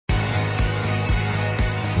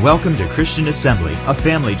Welcome to Christian Assembly, a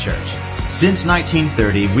family church. Since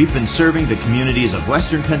 1930, we've been serving the communities of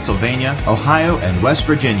Western Pennsylvania, Ohio, and West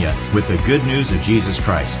Virginia with the good news of Jesus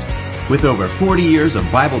Christ. With over 40 years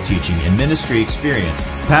of Bible teaching and ministry experience,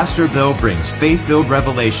 Pastor Bill brings faith-filled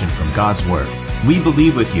revelation from God's Word. We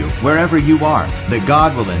believe with you, wherever you are, that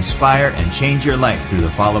God will inspire and change your life through the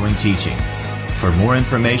following teaching. For more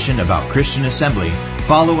information about Christian Assembly,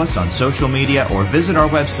 follow us on social media or visit our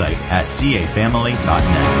website at cafamily.net.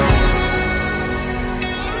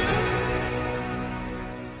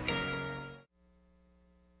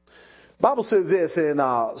 The Bible says this in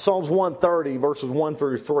Psalms 130, verses 1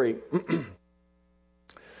 through 3.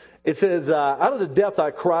 It says, out of the depth I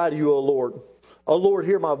cry to you, O Lord. O Lord,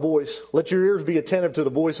 hear my voice. Let your ears be attentive to the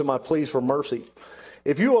voice of my pleas for mercy.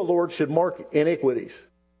 If you, O Lord, should mark iniquities,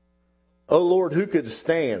 O Lord, who could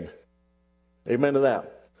stand? Amen to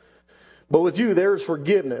that. But with you there is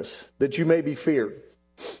forgiveness, that you may be feared.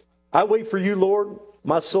 I wait for you, Lord.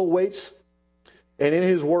 My soul waits, and in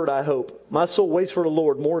his word I hope. My soul waits for the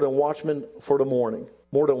Lord more than watchmen for the morning.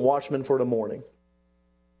 More than watchmen for the morning.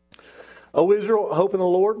 O Israel, hope in the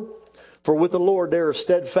Lord. For with the Lord there is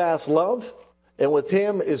steadfast love, and with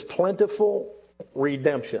him is plentiful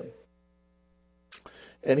redemption.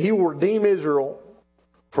 And he will redeem Israel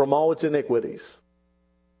from all its iniquities.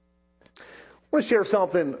 I want to share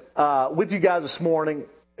something with you guys this morning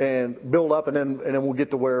and build up, and then we'll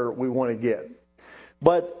get to where we want to get.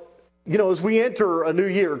 But, you know, as we enter a new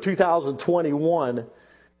year, 2021,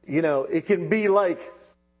 you know, it can be like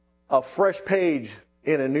a fresh page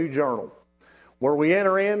in a new journal where we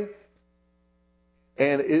enter in,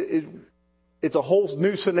 and it's a whole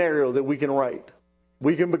new scenario that we can write.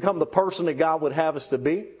 We can become the person that God would have us to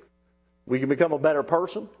be. We can become a better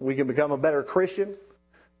person. We can become a better Christian.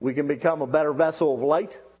 We can become a better vessel of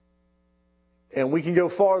light. And we can go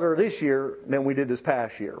farther this year than we did this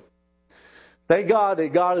past year. Thank God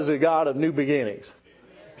that God is a God of new beginnings.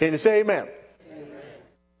 Can you say amen? Amen.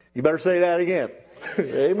 You better say that again.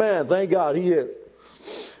 Amen. Thank God he is.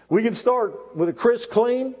 We can start with a crisp,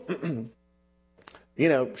 clean,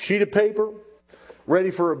 sheet of paper,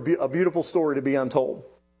 ready for a beautiful story to be untold.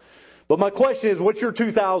 But my question is, what's your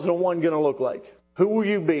 2001 going to look like? Who will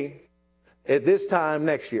you be at this time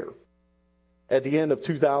next year, at the end of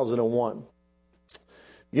 2001?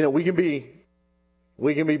 You know, we can be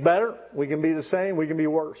better, we can be the same, we can be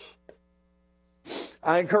worse.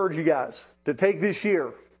 I encourage you guys to take this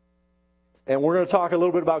year, and we're going to talk a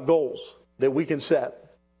little bit about goals that we can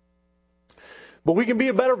set. But we can be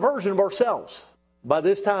a better version of ourselves by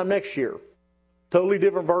this time next year. Totally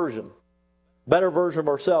different version. Better version of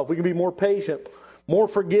ourselves. We can be more patient, more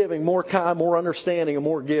forgiving, more kind, more understanding, and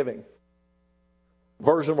more giving.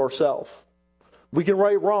 Version of ourselves. We can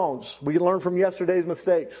right wrongs. We can learn from yesterday's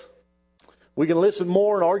mistakes. We can listen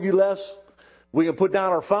more and argue less. We can put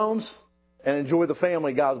down our phones and enjoy the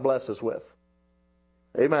family God's blessed us with.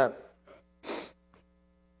 Amen.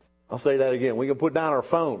 I'll say that again. We can put down our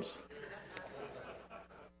phones.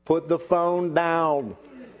 Put the phone down.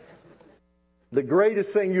 The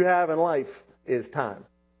greatest thing you have in life is time.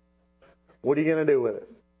 What are you going to do with it?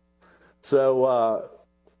 So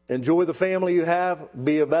enjoy the family you have.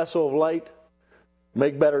 Be a vessel of light.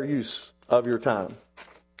 Make better use of your time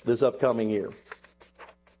this upcoming year.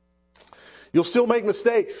 You'll still make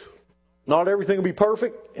mistakes. Not everything will be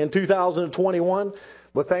perfect in 2021,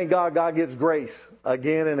 but thank God, God gives grace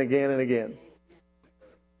again and again and again.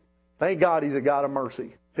 Thank God he's a God of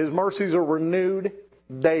mercy. His mercies are renewed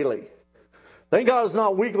daily. Thank God it's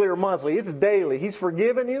not weekly or monthly. It's daily. He's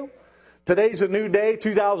forgiven you. Today's a new day.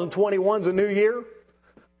 2021's a new year.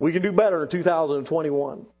 We can do better in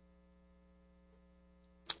 2021.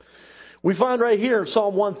 We find right here in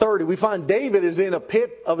Psalm 130, we find David is in a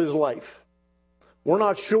pit of his life. We're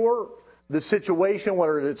not sure the situation,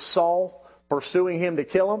 whether it's Saul pursuing him to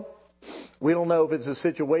kill him. We don't know if it's a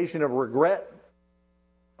situation of regret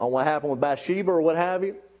on what happened with Bathsheba or what have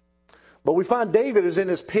you. But we find David is in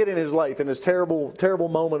this pit in his life, in this terrible, terrible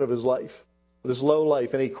moment of his life, this low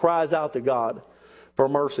life, and he cries out to God for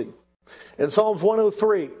mercy. In Psalms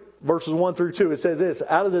 103, verses 1 through 2, it says this,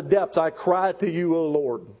 out of the depths I cry to you, O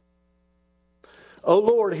Lord. O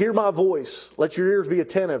Lord, hear my voice. Let your ears be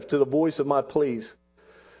attentive to the voice of my pleas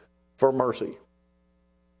for mercy.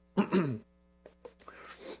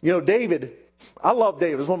 David, I love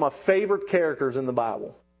David. He's one of my favorite characters in the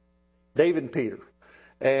Bible. David and Peter.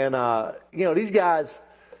 And, these guys,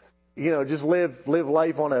 just live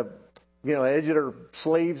life on edge of their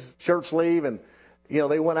shirt sleeve, and,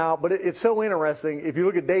 they went out. But it's so interesting. If you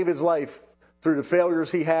look at David's life, through the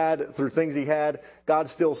failures he had, through things he had, God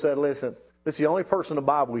still said, listen, this is the only person in the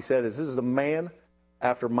Bible he said this is the man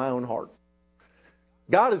after my own heart.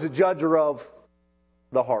 God is a judger of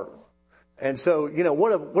the heart. And so,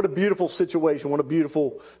 what a beautiful situation. What a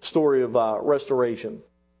beautiful story of restoration.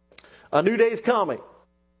 A new day is coming.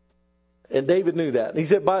 And David knew that. He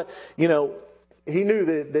said, he knew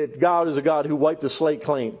that God is a God who wiped the slate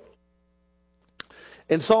clean.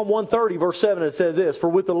 In Psalm 130, verse 7, it says this, "For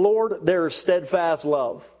with the Lord there is steadfast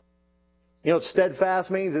love." You know what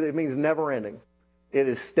steadfast means? It means never ending. It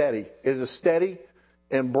is steady. It is a steady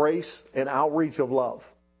embrace and outreach of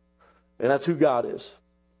love. And that's who God is.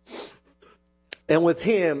 And with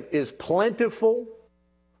Him is plentiful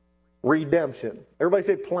redemption. Everybody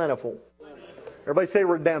say plentiful. Everybody say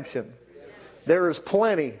redemption. There is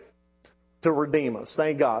plenty to redeem us.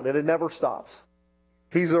 Thank God. And it never stops.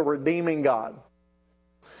 He's a redeeming God.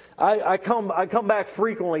 I come back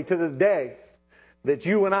frequently to the day that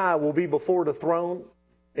you and I will be before the throne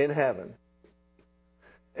in heaven.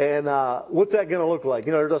 And what's that going to look like?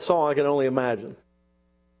 There's a song, I Can Only Imagine.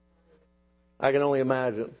 I can only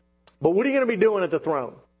imagine. But what are you going to be doing at the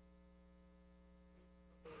throne?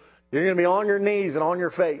 You're going to be on your knees and on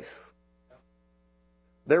your face.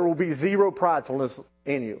 There will be zero pridefulness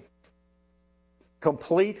in you.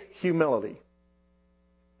 Complete humility.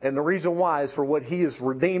 And the reason why is for what He has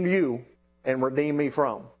redeemed you and redeemed me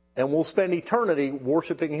from. And we'll spend eternity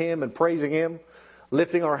worshiping Him and praising Him,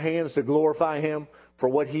 lifting our hands to glorify Him for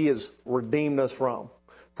what He has redeemed us from.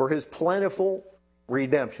 For His plentiful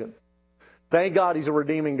redemption. Thank God He's a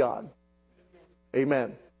redeeming God.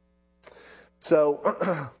 Amen.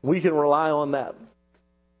 So we can rely on that.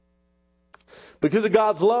 Because of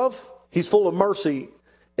God's love, He's full of mercy.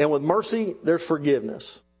 And with mercy, there's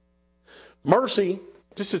forgiveness. Mercy,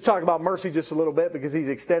 just to talk about mercy just a little bit, because He's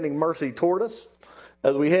extending mercy toward us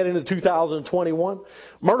as we head into 2021.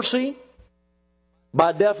 Mercy,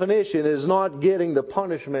 by definition, is not getting the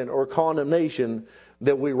punishment or condemnation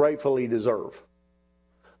that we rightfully deserve.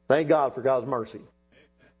 Thank God for God's mercy.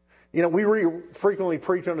 We frequently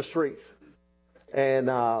preach on the streets. And,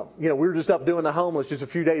 we were just up doing the homeless just a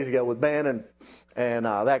few days ago with Ben and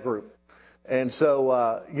that group. And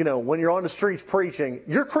so, when you're on the streets preaching,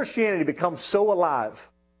 your Christianity becomes so alive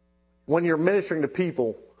when you're ministering to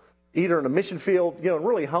people, either in a mission field, and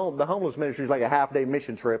really the homeless ministry is like a half-day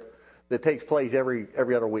mission trip that takes place every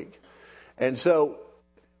other week. And so,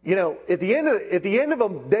 at the end of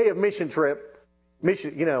a day of mission trip,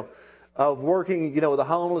 of working, with the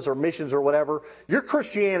homeless or missions or whatever, your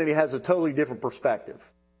Christianity has a totally different perspective.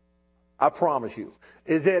 I promise you.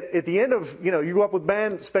 Is that at the end of, you go up with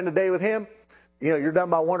Ben, spend a day with him, you're done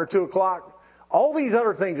by 1 or 2 o'clock. All these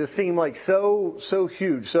other things that seem like so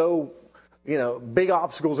huge, so, big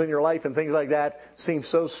obstacles in your life and things like that seem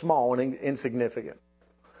so small and insignificant.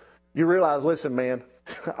 You realize, listen, man,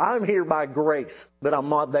 I'm here by grace that I'm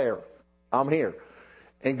not there. I'm here.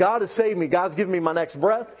 And God has saved me. God's given me my next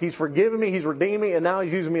breath. He's forgiven me. He's redeemed me. And now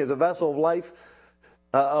He's using me as a vessel of life,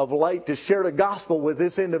 of light to share the gospel with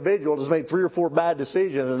this individual that's made 3 or 4 bad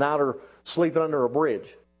decisions and now they're sleeping under a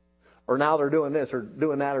bridge. Or now they're doing this or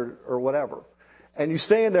doing that or whatever. And you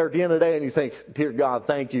stand there at the end of the day and you think, dear God,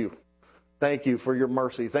 thank you. Thank you for your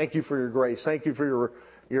mercy. Thank you for your grace. Thank you for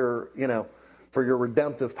your for your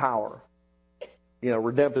redemptive power.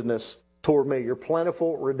 Redemptiveness toward me, your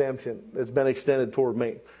plentiful redemption that's been extended toward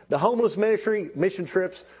me. The homeless ministry, mission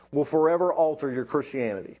trips will forever alter your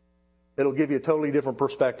Christianity. It'll give you a totally different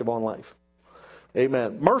perspective on life.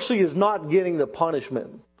 Amen. Mercy is not getting the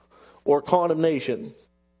punishment or condemnation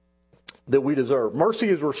that we deserve. Mercy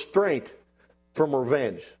is restraint from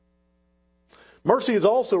revenge. Mercy is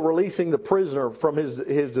also releasing the prisoner from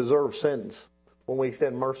his deserved sentence when we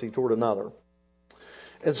extend mercy toward another.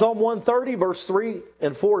 In Psalm 130, verse 3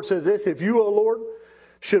 and 4, it says this, "If you, O Lord,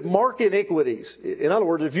 should mark iniquities," in other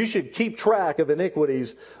words, if you should keep track of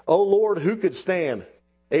iniquities, "O Lord, who could stand?"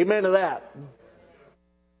 Amen to that.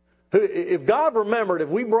 If God remembered, if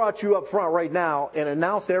we brought you up front right now and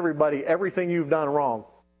announced to everybody everything you've done wrong,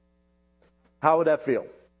 how would that feel?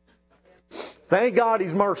 Thank God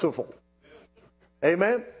He's merciful.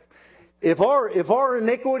 Amen? If our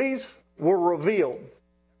iniquities were revealed,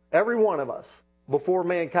 every one of us, before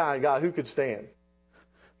mankind, God, who could stand?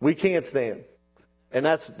 We can't stand. And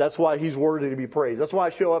that's why He's worthy to be praised. That's why I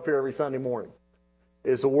show up here every Sunday morning,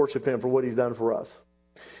 is to worship Him for what He's done for us.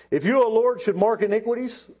 If you, O Lord, should mark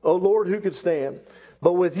iniquities, O Lord, who could stand?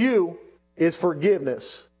 But with you is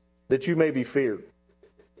forgiveness, that you may be feared.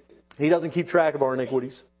 He doesn't keep track of our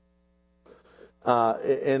iniquities.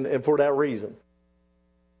 And for that reason,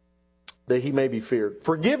 that He may be feared.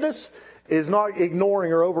 Forgiveness is not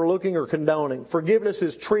ignoring or overlooking or condoning. Forgiveness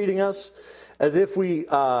is treating us as if we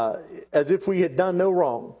had done no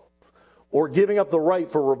wrong, or giving up the right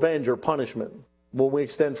for revenge or punishment when we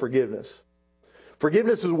extend forgiveness.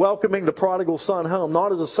 Forgiveness is welcoming the prodigal son home,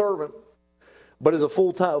 not as a servant, but as a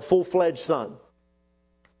full-fledged son.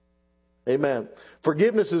 Amen.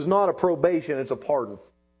 Forgiveness is not a probation, it's a pardon.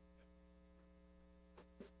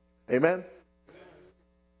 Amen?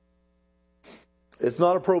 It's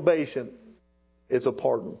not a probation, it's a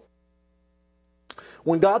pardon.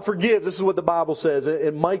 When God forgives, this is what the Bible says.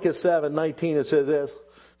 In Micah 7:19 it says this.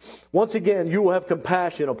 Once again, you will have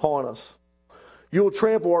compassion upon us. You will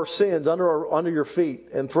trample our sins under your feet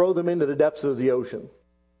and throw them into the depths of the ocean.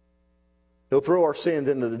 He'll throw our sins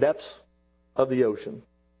into the depths of the ocean.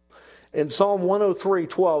 In Psalm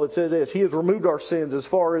 103:12 it says this. He has removed our sins as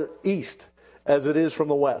far east as it is from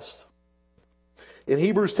the west. In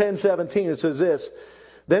Hebrews 10:17 it says this.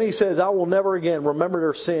 Then he says, I will never again remember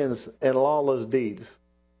their sins and lawless deeds.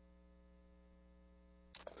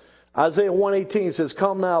 Isaiah 1:18 says,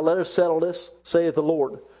 come now, let us settle this, saith the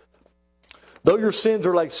Lord. Though your sins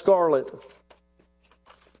are like scarlet,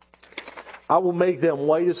 I will make them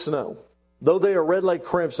white as snow. Though they are red like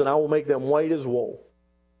crimson, I will make them white as wool.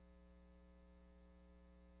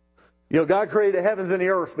 You know, God created the heavens and the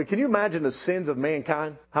earth, but can you imagine the sins of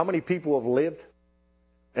mankind? How many people have lived?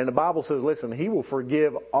 And the Bible says, listen, He will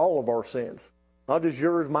forgive all of our sins. Not just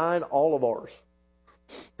yours, mine, all of ours.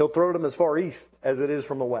 He'll throw them as far east as it is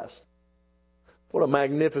from the west. What a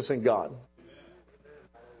magnificent God.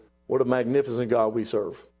 What a magnificent God we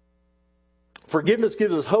serve. Forgiveness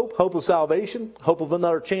gives us hope, hope of salvation, hope of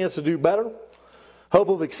another chance to do better, hope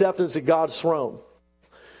of acceptance at God's throne.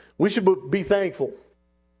 We should be thankful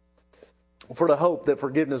for the hope that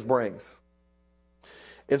forgiveness brings.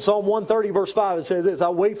 In Psalm 130, verse 5, it says this, I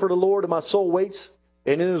wait for the Lord and my soul waits,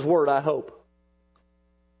 and in His word I hope.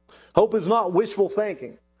 Hope is not wishful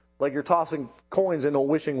thinking, like you're tossing coins into a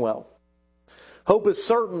wishing well. Hope is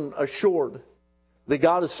certain, assured, that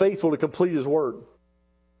God is faithful to complete His word.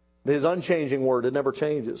 His unchanging word, it never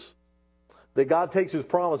changes. That God takes His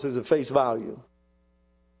promises at face value.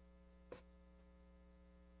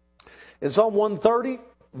 In Psalm 130,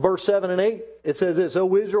 verse 7 and 8, it says this,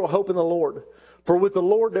 O Israel, hope in the Lord. For with the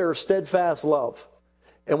Lord there is steadfast love,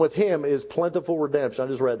 and with Him is plentiful redemption. I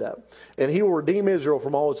just read that. And He will redeem Israel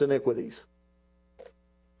from all its iniquities.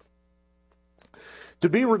 To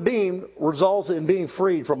be redeemed results in being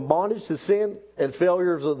freed from bondage to sin and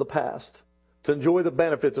failures of the past, to enjoy the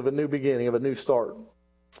benefits of a new beginning, of a new start.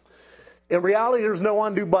 In reality, there's no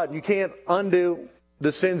undo button. You can't undo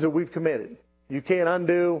the sins that we've committed. You can't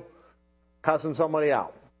undo cussing somebody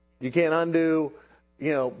out. You can't undo,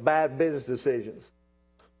 bad business decisions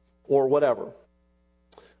or whatever.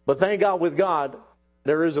 But thank God with God,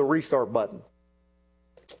 there is a restart button.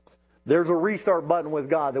 There's a restart button with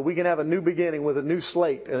God that we can have a new beginning with a new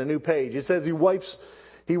slate and a new page. It says He wipes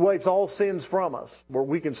all sins from us where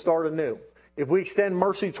we can start anew. If we extend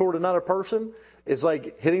mercy toward another person, it's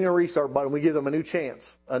like hitting a restart button. We give them a new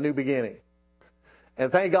chance, a new beginning.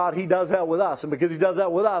 And thank God He does that with us. And because He does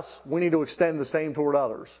that with us, we need to extend the same toward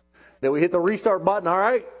others. That we hit the restart button. All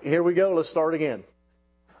right, here we go. Let's start again.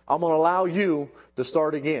 I'm going to allow you to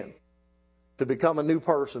start again. To become a new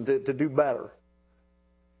person. To do better.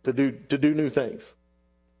 To do new things.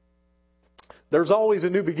 There's always a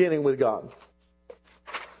new beginning with God.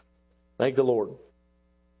 Thank the Lord.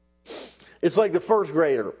 It's like the first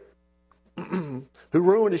grader who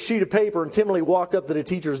ruined a sheet of paper and timidly walked up to the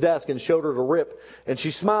teacher's desk and showed her the rip. And she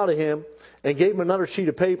smiled at him and gave him another sheet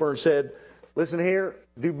of paper and said, listen here,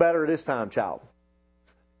 do better this time, child.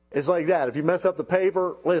 It's like that. If you mess up the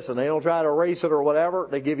paper, listen, they don't try to erase it or whatever.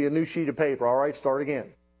 They give you a new sheet of paper. All right, start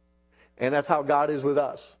again. And that's how God is with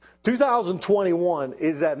us. 2021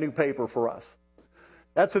 is that new paper for us.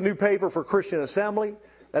 That's a new paper for Christian Assembly.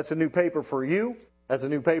 That's a new paper for you. That's a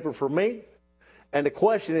new paper for me. And the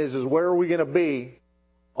question is where are we going to be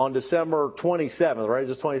on December 27th, right?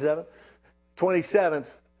 Is it 27th? 27th,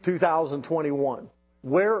 2021.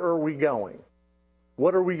 Where are we going?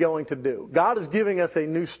 What are we going to do? God is giving us a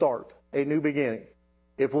new start, a new beginning,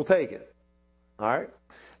 if we'll take it. All right?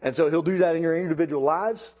 And so He'll do that in your individual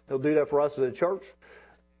lives. He'll do that for us as a church.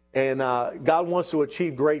 And God wants to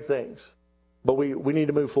achieve great things. But we need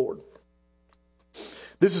to move forward.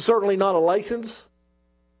 This is certainly not a license,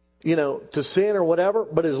 to sin or whatever,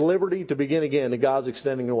 but is liberty to begin again that God's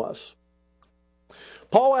extending to us.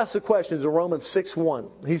 Paul asked the questions in Romans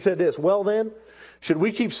 6:1. He said this, well then, should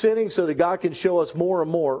we keep sinning so that God can show us more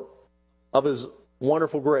and more of His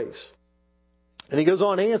wonderful grace? And he goes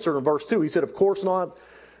on to answer in verse 2. He said, of course not,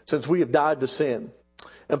 since we have died to sin.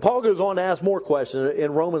 And Paul goes on to ask more questions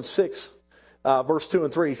in Romans 6, verse 2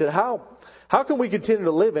 and 3. He said, how can we continue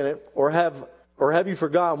to live in it or Or have you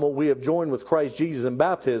forgotten what we have joined with Christ Jesus in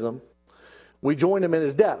baptism? We joined him in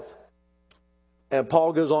his death. And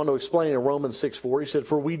Paul goes on to explain in Romans 6:4, he said,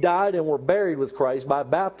 for we died and were buried with Christ by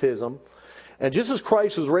baptism. And just as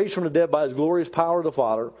Christ was raised from the dead by his glorious power of the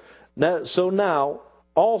Father, so now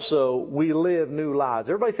also we live new lives.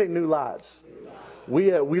 Everybody say new lives.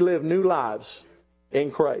 We live new lives in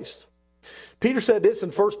Christ. Peter said this in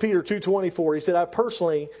 1 Peter 2:24. He said,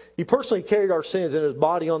 he personally carried our sins in his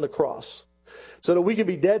body on the cross so that we can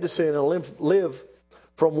be dead to sin and live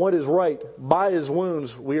from what is right. By his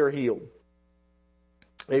wounds we are healed.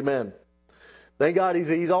 Amen. Thank God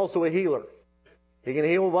he's also a healer. He can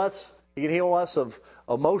heal us. He can heal us of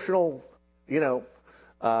emotional,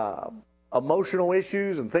 emotional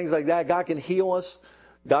issues and things like that. God can heal us.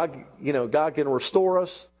 God can restore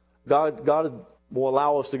us. God will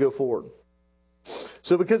allow us to go forward.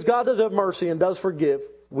 So because God does have mercy and does forgive,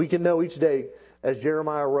 we can know each day, as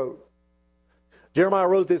Jeremiah wrote. Jeremiah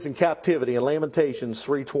wrote this in captivity in Lamentations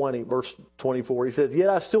 3:20, verse 24. He says, yet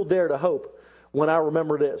I still dare to hope when I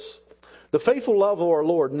remember this. The faithful love of our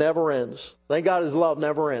Lord never ends. Thank God his love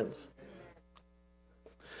never ends.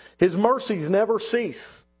 His mercies never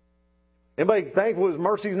cease. Anybody thankful his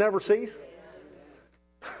mercies never cease?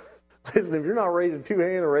 Listen, if you're not raising two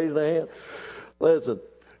hands or raising a hand, listen.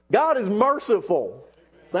 God is merciful.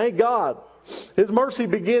 Thank God. His mercy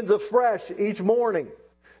begins afresh each morning.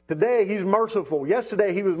 Today he's merciful.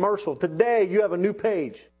 Yesterday he was merciful. Today you have a new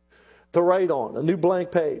page to write on, a new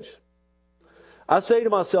blank page. I say to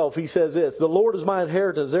myself, he says this, the Lord is my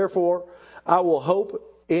inheritance, therefore I will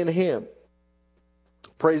hope in him.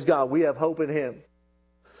 Praise God, we have hope in him.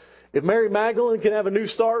 If Mary Magdalene can have a new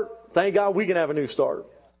start, thank God we can have a new start.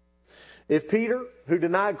 If Peter, who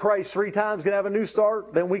denied Christ 3 times, can have a new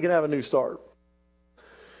start, then we can have a new start.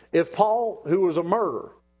 If Paul, who was a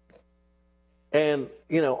murderer, and,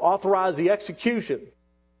 authorized the execution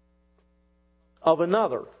of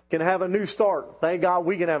another, can have a new start, thank God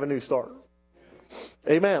we can have a new start.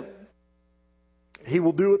 Amen. He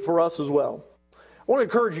will do it for us as well. I want to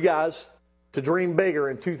encourage you guys to dream bigger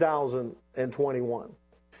in 2021.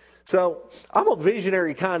 So I'm a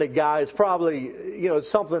visionary kind of guy. It's probably, it's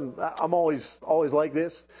something I'm always like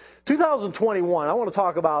this. 2021, I want to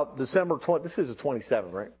talk about December 20. This is the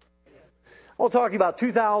 27th, right? I want to talk about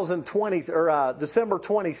 2020 or December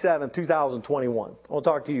 27, 2021. I want to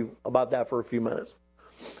talk to you about that for a few minutes.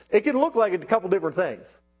 It can look like a couple different things.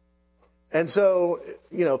 And so,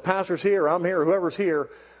 pastor's here, I'm here, whoever's here,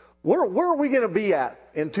 where are we going to be at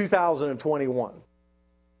in 2021?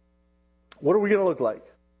 What are we going to look like?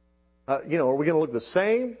 Are we going to look the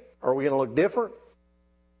same? Are we going to look different?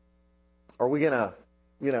 Are we going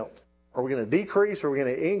to decrease? Are we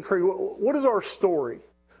going to increase? What is our story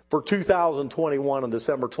for 2021 on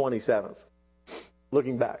December 27th?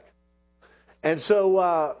 Looking back. And so,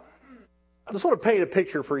 I just want to paint a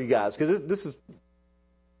picture for you guys, because this is,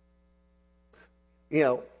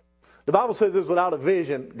 the Bible says this, without a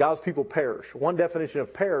vision, God's people perish. One definition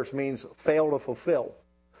of perish means fail to fulfill.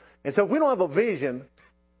 And so if we don't have a vision,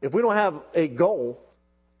 if we don't have a goal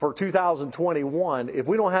for 2021, if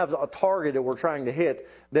we don't have a target that we're trying to hit,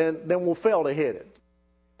 then we'll fail to hit it,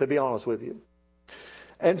 to be honest with you.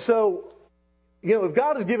 And so, if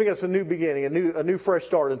God is giving us a new beginning, a new fresh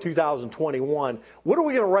start in 2021, what are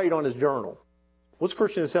we going to write on His journal? What's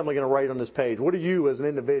Christian Assembly going to write on this page? What are you as an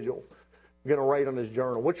individual going to write on this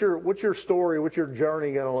journal? What's your story? What's your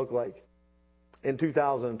journey going to look like in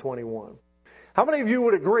 2021? How many of you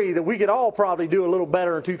would agree that we could all probably do a little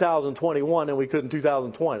better in 2021 than we could in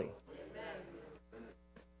 2020?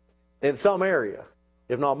 In some area,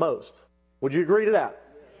 if not most. Would you agree to that?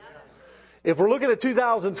 If we're looking at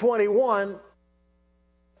 2021,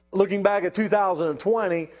 looking back at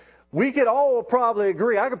 2020, we could all probably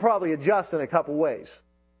agree, I could probably adjust in a couple ways.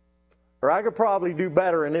 Or I could probably do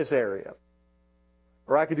better in this area.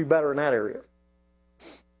 Or I could do better in that area.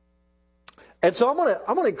 And so I'm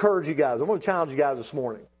going to encourage you guys. I'm going to challenge you guys this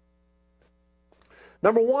morning.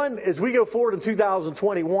 Number one, as we go forward in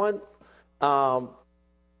 2021, I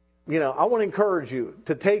want to encourage you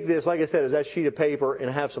to take this, like I said, as that sheet of paper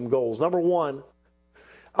and have some goals. Number one,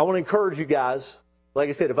 I want to encourage you guys. Like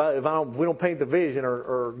I said, if we don't paint the vision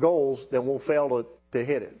or goals, then we'll fail to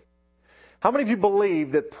hit it. How many of you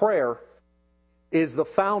believe that prayer is the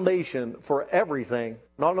foundation for everything,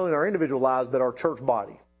 not only in our individual lives, but our church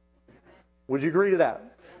body? Would you agree to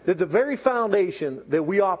that? That the very foundation that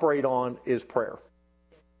we operate on is prayer.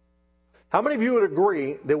 How many of you would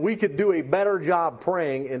agree that we could do a better job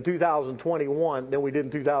praying in 2021 than we did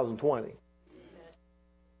in 2020?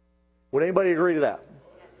 Would anybody agree to that?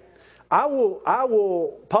 I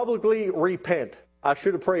will publicly repent. I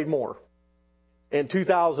should have prayed more. in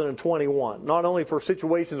 2021. Not only for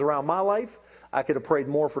situations around my life, I could have prayed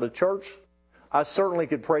more for the church. I certainly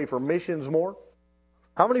could pray for missions more.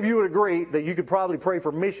 How many of you would agree that you could probably pray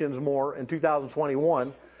for missions more in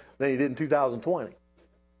 2021 than you did in 2020?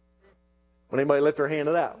 Would anybody lift their hand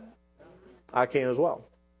to that? I can as well.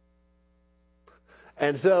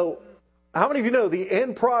 And so, how many of you know the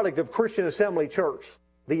end product of Christian Assembly Church,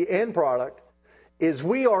 the end product, is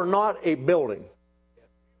we are not a building.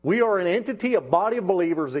 We are an entity, a body of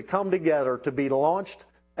believers that come together to be launched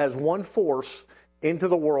as one force into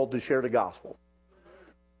the world to share the gospel.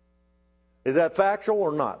 Is that factual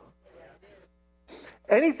or not?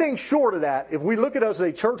 Anything short of that, if we look at us as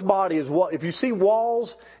a church body, as well, if you see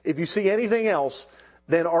walls, if you see anything else,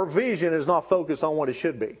 then our vision is not focused on what it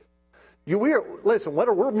should be. Listen,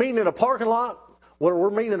 whether we're meeting in a parking lot, whether we're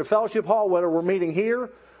meeting in a fellowship hall, whether we're meeting here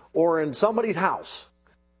or in somebody's house,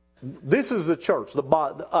 this is the church,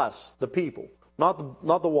 us, the people, not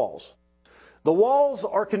the walls. The walls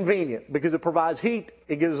are convenient because it provides heat.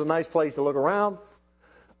 It gives us a nice place to look around.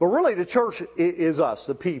 But really, the church is us,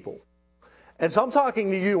 the people. And so I'm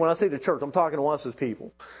talking to you, when I say the church, I'm talking to us as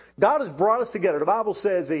people. God has brought us together. The Bible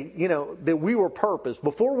says that we were purposed.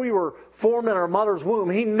 Before we were formed in our mother's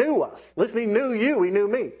womb, He knew us. Listen, He knew you. He knew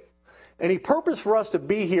me. And He purposed for us to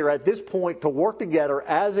be here at this point to work together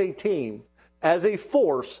as a team, as a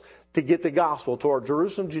force, to get the gospel to our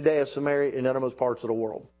Jerusalem, Judea, Samaria, and uttermost parts of the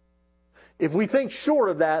world. If we think short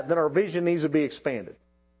of that, then our vision needs to be expanded.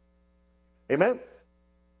 Amen?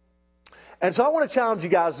 And so I want to challenge you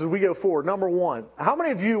guys as we go forward. Number one, how many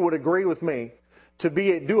of you would agree with me to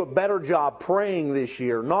do a better job praying this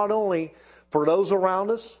year, not only for those around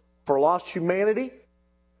us, for lost humanity,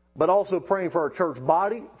 but also praying for our church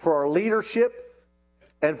body, for our leadership,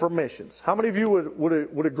 and for missions? How many of you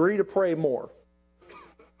would agree to pray more?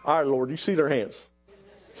 All right, Lord, you see their hands.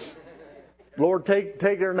 Lord, take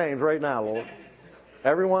their names right now, Lord.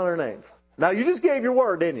 Every one of their names. Now, you just gave your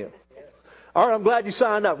word, didn't you? All right, I'm glad you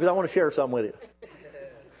signed up because I want to share something with you.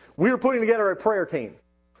 We were putting together a prayer team.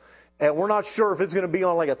 And we're not sure if it's going to be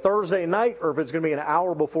on like a Thursday night or if it's going to be an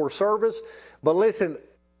hour before service. But listen,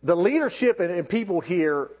 the leadership and people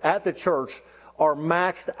here at the church are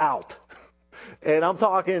maxed out. And I'm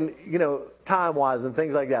talking, time-wise and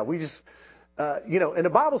things like that. We just, and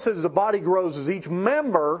the Bible says the body grows as each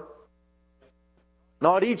member,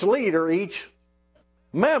 not each leader, each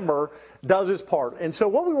member does his part. And so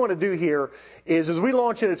what we want to do here is, as we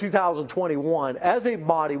launch into 2021, as a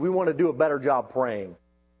body, we want to do a better job praying.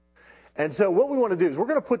 And so what we want to do is we're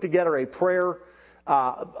going to put together a prayer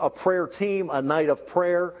team, a night of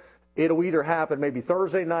prayer. It'll either happen maybe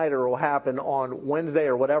Thursday night or it'll happen on Wednesday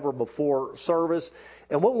or whatever before service.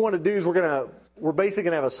 And what we want to do is we're basically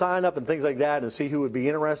going to have a sign up and things like that and see who would be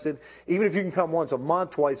interested. Even if you can come once a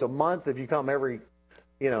month, twice a month, if you come every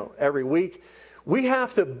week. We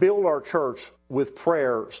have to build our church with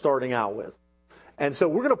prayer starting out with. And so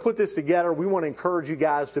we're going to put this together. We want to encourage you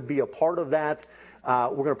guys to be a part of that. We're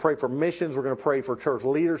going to pray for missions. We're going to pray for church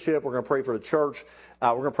leadership. We're going to pray for the church.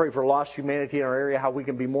 We're going to pray for lost humanity in our area, how we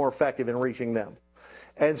can be more effective in reaching them.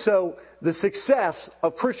 And so the success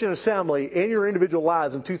of Christian Assembly in your individual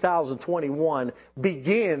lives in 2021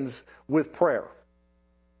 begins with prayer.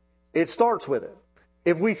 It starts with it.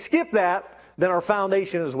 If we skip that, then our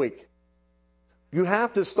foundation is weak. You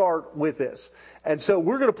have to start with this. And so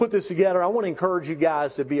we're going to put this together. I want to encourage you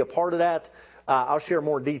guys to be a part of that. I'll share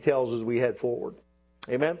more details as we head forward.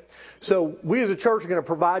 Amen? So we as a church are going to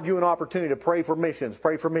provide you an opportunity to pray for missions,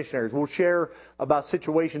 pray for missionaries. We'll share about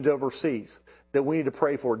situations overseas that we need to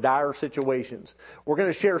pray for, dire situations. We're going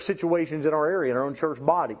to share situations in our area, in our own church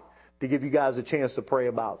body, to give you guys a chance to pray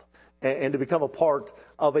about and to become a part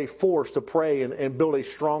of a force to pray and build a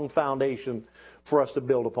strong foundation for us to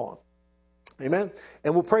build upon. Amen?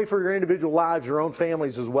 And we'll pray for your individual lives, your own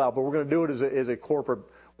families as well, but we're going to do it as a corporate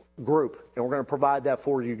group, and we're going to provide that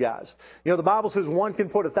for you guys. The Bible says one can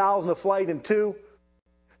put 1,000 to flight and two,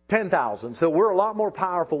 10,000. So we're a lot more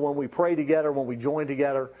powerful when we pray together, when we join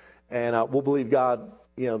together, and we'll believe God,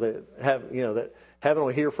 that heaven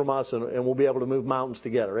will hear from us, and we'll be able to move mountains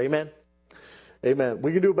together. Amen? Amen.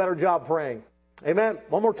 We can do a better job praying. Amen?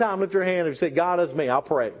 One more time, lift your hand if you say, God is me, I'll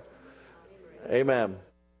pray. Amen.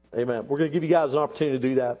 Amen. We're going to give you guys an opportunity to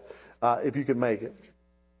do that if you can make it.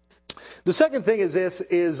 The second thing is this,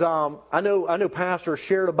 I know pastors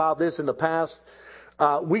shared about this in the past.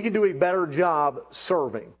 We can do a better job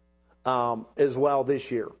serving as well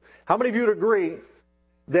this year. How many of you would agree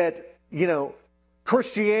that,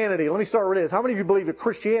 Christianity, let me start with this. How many of you believe that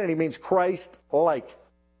Christianity means Christ-like?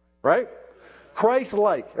 Right?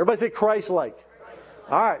 Christ-like. Everybody say Christ-like.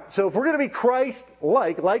 All right. So if we're going to be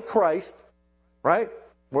Christ-like, like Christ, right?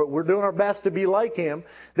 We're doing our best to be like him.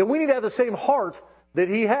 Then we need to have the same heart that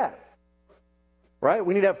he had, right?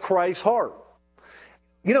 We need to have Christ's heart.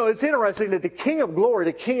 You know, it's interesting that the King of glory,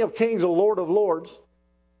 the King of kings, the Lord of lords,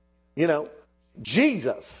 you know,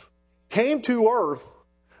 Jesus came to earth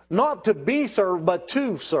not to be served, but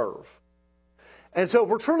to serve. And so if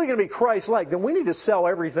we're truly going to be Christ-like, then we need to sell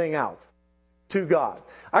everything out to God.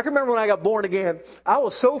 I can remember when I got born again, I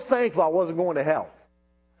was so thankful I wasn't going to hell.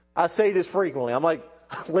 I say this frequently. I'm like,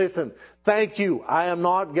 listen, thank you. I am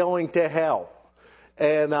not going to hell.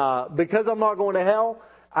 And because I'm not going to hell,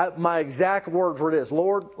 my exact words were this: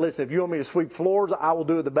 Lord, listen, if you want me to sweep floors, I will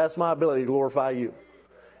do it the best of my ability to glorify you.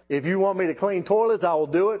 If you want me to clean toilets, I will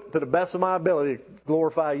do it to the best of my ability to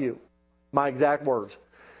glorify you. My exact words.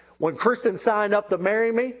 When Kristen signed up to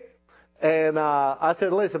marry me, and I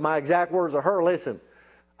said, listen, my exact words are her, listen,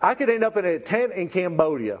 I could end up in a tent in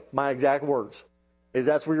Cambodia. My exact words is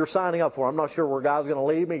that's where you're signing up for. I'm not sure where God's going to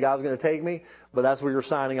lead me, God's going to take me, but that's where you're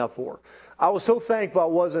signing up for. I was so thankful I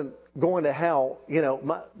wasn't going to hell. You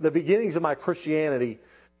know, the beginnings of my Christianity,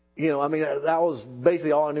 you know, I mean, that was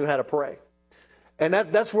basically all I knew how to pray. And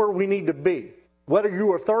that's where we need to be. Whether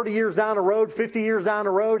you are 30 years down the road, 50 years down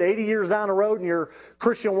the road, 80 years down the road in your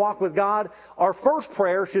Christian walk with God, our first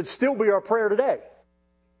prayer should still be our prayer today.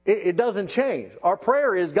 It doesn't change. Our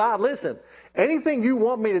prayer is, God, listen, anything you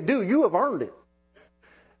want me to do, you have earned it.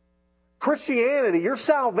 Christianity, your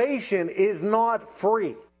salvation is not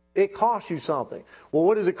free. It costs you something. Well,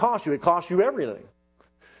 what does it cost you? It costs you everything.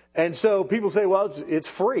 And so people say, well, it's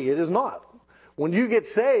free. It is not. When you get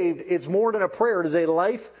saved, it's more than a prayer. It is a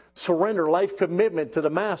life surrender, life commitment to the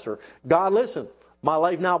Master. God, listen, my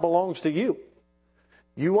life now belongs to you.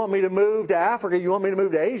 You want me to move to Africa? You want me to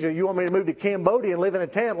move to Asia? You want me to move to Cambodia and live in a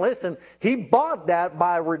tent? Listen, he bought that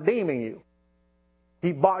by redeeming you.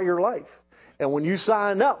 He bought your life. And when you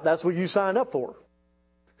signed up, that's what you signed up for.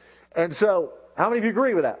 And so, how many of you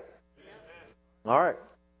agree with that? All right.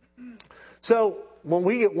 So, when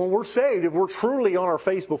we're saved, if we're truly on our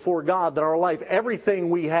face before God, then our life,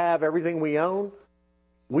 everything we have, everything we own,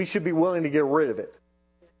 we should be willing to get rid of it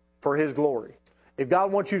for his glory. If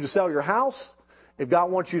God wants you to sell your house, if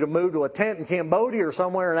God wants you to move to a tent in Cambodia or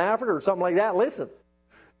somewhere in Africa or something like that, listen,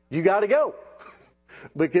 you got to go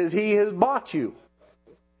because he has bought you.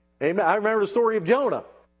 Amen. I remember the story of Jonah.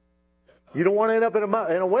 You don't want to end up in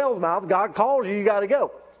a whale's mouth. God calls you, you got to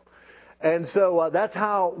go. And so that's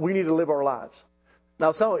how we need to live our lives.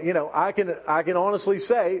 Now, so, you know, I can honestly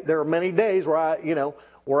say there are many days where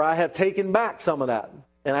I have taken back some of that,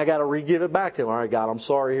 and I got to re-give it back to him. All right, God, I'm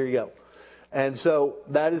sorry. Here you go. And so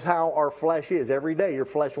that is how our flesh is. Every day your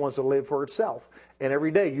flesh wants to live for itself, and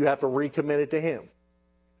every day you have to recommit it to him.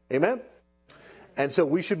 Amen? And so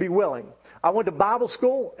we should be willing. I went to Bible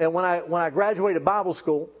school, and when I graduated Bible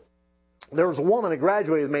school, there was a woman that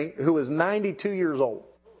graduated with me who was 92 years old.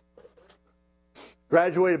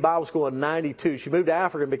 Graduated Bible school in 92. She moved to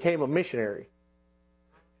Africa and became a missionary.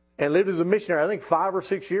 And lived as a missionary, I think 5 or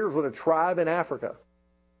 6 years with a tribe in Africa.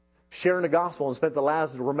 Sharing the gospel, and spent the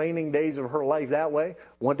last remaining days of her life that way.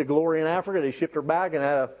 Went to Glory in Africa. They shipped her back and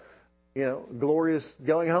had a glorious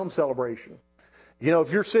going home celebration. You know,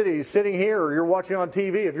 if you're sitting here or you're watching on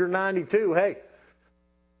TV, if you're 92, hey,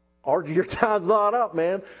 your time's not up,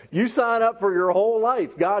 man. You sign up for your whole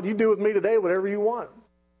life. God, you do with me today whatever you want.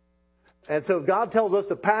 And so if God tells us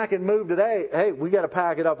to pack and move today, hey, we got to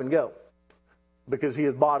pack it up and go because he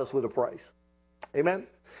has bought us with a price. Amen?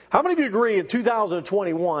 How many of you agree in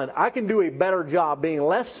 2021, I can do a better job being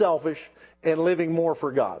less selfish and living more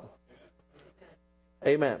for God?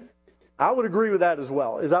 Amen. I would agree with that as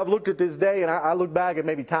well. As I've looked at this day, and I look back at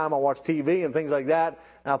maybe time I watched TV and things like that,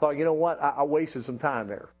 and I thought, you know what, I wasted some time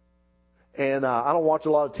there. And I don't watch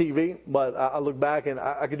a lot of TV, but I look back and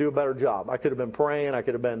I could do a better job. I could have been praying. I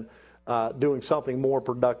could have been doing something more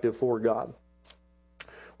productive for God.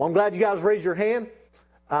 Well, I'm glad you guys raised your hand.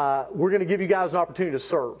 We're going to give you guys an opportunity to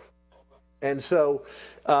serve. And so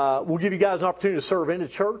we'll give you guys an opportunity to serve in the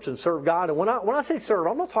church and serve God. And when I say serve,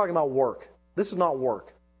 I'm not talking about work. This is not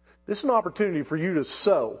work. This is an opportunity for you to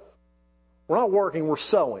sow. We're not working, we're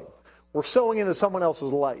sowing. We're sowing into someone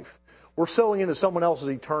else's life. We're sowing into someone else's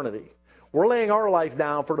eternity. We're laying our life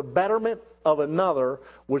down for the betterment of another,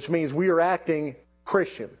 which means we are acting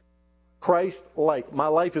Christian. Christ-like. My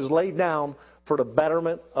life is laid down for the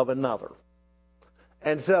betterment of another.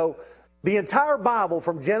 And so the entire Bible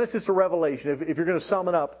from Genesis to Revelation, if you're going to sum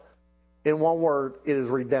it up in one word, it is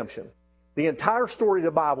redemption. The entire story of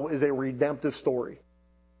the Bible is a redemptive story.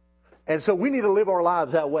 And so we need to live our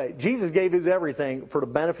lives that way. Jesus gave his everything for the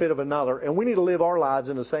benefit of another, and we need to live our lives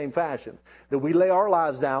in the same fashion. That we lay our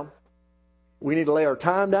lives down We need to lay our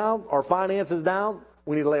time down, our finances down.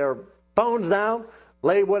 We need to lay our phones down,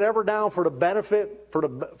 lay whatever down for the benefit, for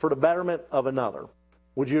the betterment of another.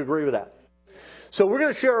 Would you agree with that? So we're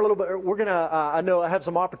going to share a little bit. We're going to, I know I have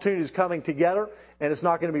some opportunities coming together, and it's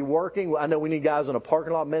not going to be working. I know we need guys in a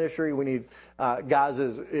parking lot ministry. We need guys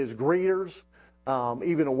as greeters,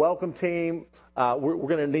 even a welcome team. We're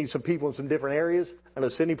going to need some people in some different areas. I know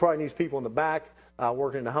Sydney probably needs people in the back,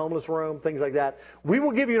 working in the homeless room, things like that. We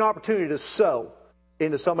will give you an opportunity to sow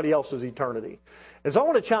into somebody else's eternity. And so I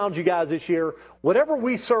want to challenge you guys this year. Whatever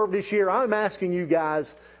we serve this year, I'm asking you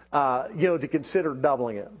guys, to consider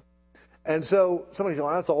doubling it. And so somebody's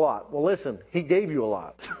going, that's a lot. Well, listen, He gave you a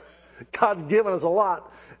lot. God's given us a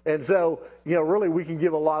lot. And so, really we can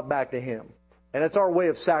give a lot back to Him. And it's our way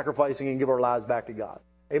of sacrificing and give our lives back to God.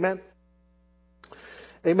 Amen?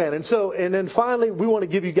 Amen. And then finally, we want to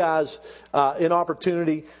give you guys an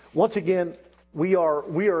opportunity. Once again, we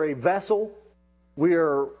are a vessel. We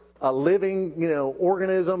are a living,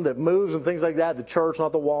 organism that moves and things like that. The church,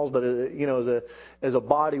 not the walls, but as a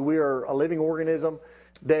body, we are a living organism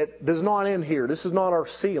that does not end here. This is not our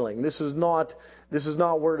ceiling. This is not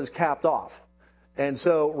where it is capped off. And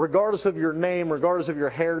so, regardless of your name, regardless of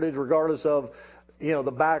your heritage, regardless of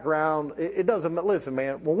the background, it doesn't. Listen,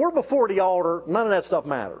 man. When we're before the altar, none of that stuff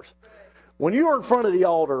matters. When you are in front of the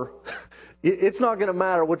altar, it's not going to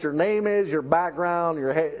matter what your name is, your background,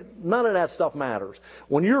 none of that stuff matters.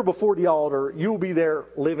 When you're before the altar, you'll be there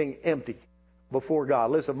living empty before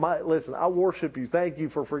God. Listen, I worship you. Thank you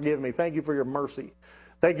for forgiving me. Thank you for your mercy.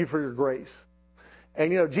 Thank you for your grace.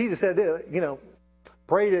 And, Jesus said,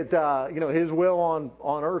 pray that, His will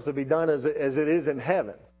on earth to be done as it is in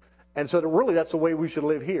heaven. And so really that's the way we should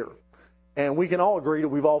live here. And we can all agree that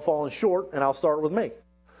we've all fallen short, and I'll start with me,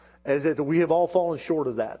 is that we have all fallen short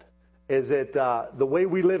of that. Is that the way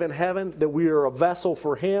we live in heaven, that we are a vessel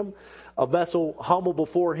for Him, a vessel humble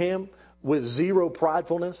before Him with zero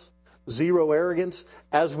pridefulness, zero arrogance,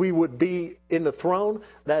 as we would be in the throne.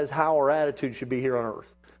 That is how our attitude should be here on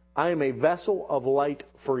earth. I am a vessel of light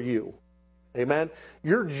for you. Amen?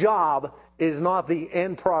 Your job is not the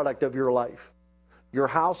end product of your life. Your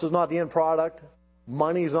house is not the end product.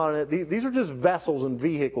 Money is not in it. These are just vessels and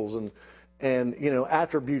vehicles and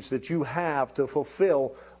attributes that you have to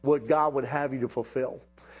fulfill what God would have you to fulfill.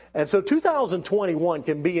 And so 2021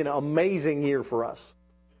 can be an amazing year for us.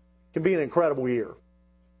 It can be an incredible year.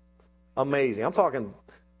 Amazing. I'm talking,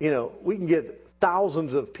 we can get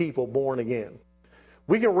thousands of people born again.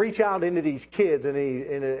 We can reach out into these kids in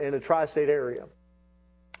the tri-state area.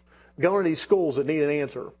 Go into these schools that need an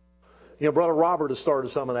answer. Brother Robert has started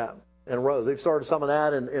some of that, and Rose. They've started some of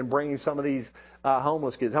that and bringing some of these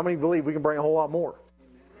homeless kids. How many believe we can bring a whole lot more?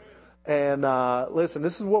 And listen,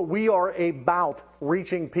 this is what we are about,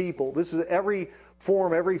 reaching people. This is every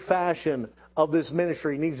form, every fashion of this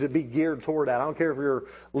ministry needs to be geared toward that. I don't care if you're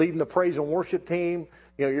leading the praise and worship team.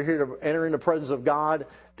 You're here to enter in the presence of God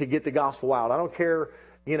to get the gospel out. I don't care,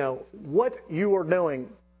 what you are doing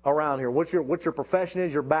around here, what your profession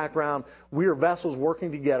is, your background. We are vessels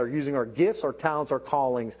working together, using our gifts, our talents, our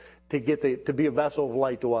callings to be a vessel of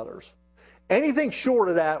light to others. Anything short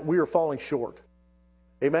of that, we are falling short.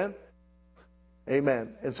 Amen?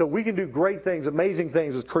 Amen. And so we can do great things, amazing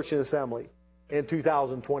things as Christian Assembly in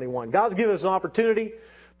 2021. God's given us an opportunity.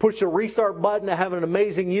 Push the restart button to have an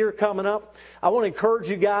amazing year coming up. I want to encourage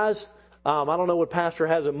you guys. I don't know what Pastor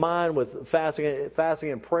has in mind with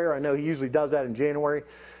fasting and prayer. I know he usually does that in January.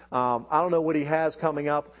 I don't know what he has coming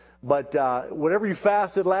up. But whatever you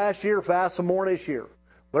fasted last year, fast some more this year.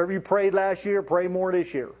 Whatever you prayed last year, pray more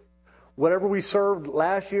this year. Whatever we served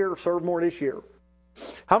last year, serve more this year.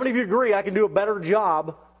 How many of you agree I can do a better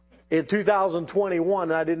job in 2021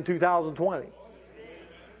 than I did in 2020?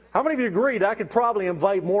 How many of you agree that I could probably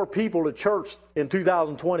invite more people to church in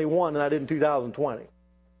 2021 than I did in 2020?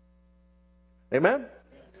 Amen?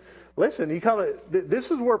 Listen,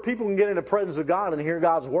 this is where people can get in the presence of God and hear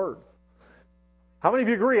God's word. How many of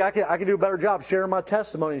you agree I can do a better job sharing my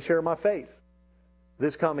testimony and sharing my faith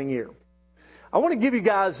this coming year? I want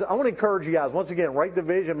to encourage you guys, once again, write the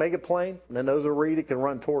vision, make it plain, and then those who read it can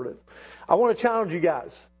run toward it. I want to challenge you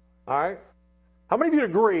guys, all right? How many of you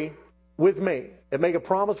agree with me and make a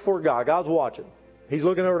promise before God? God's watching. He's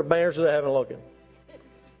looking over the banners of heaven looking.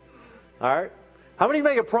 All right? How many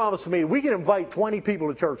make a promise to me? We can invite 20 people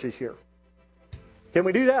to church this year. Can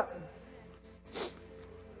we do that?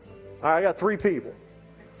 All right, I got 3 people.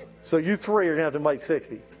 So you 3 are going to have to invite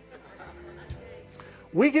 60.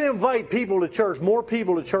 We can invite people to church, more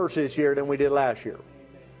people to church this year than we did last year.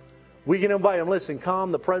 We can invite them. Listen,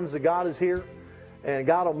 come, the presence of God is here, and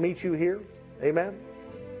God will meet you here. Amen?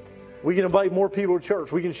 We can invite more people to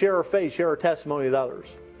church. We can share our faith, share our testimony with others.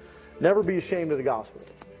 Never be ashamed of the gospel.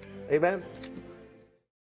 Amen?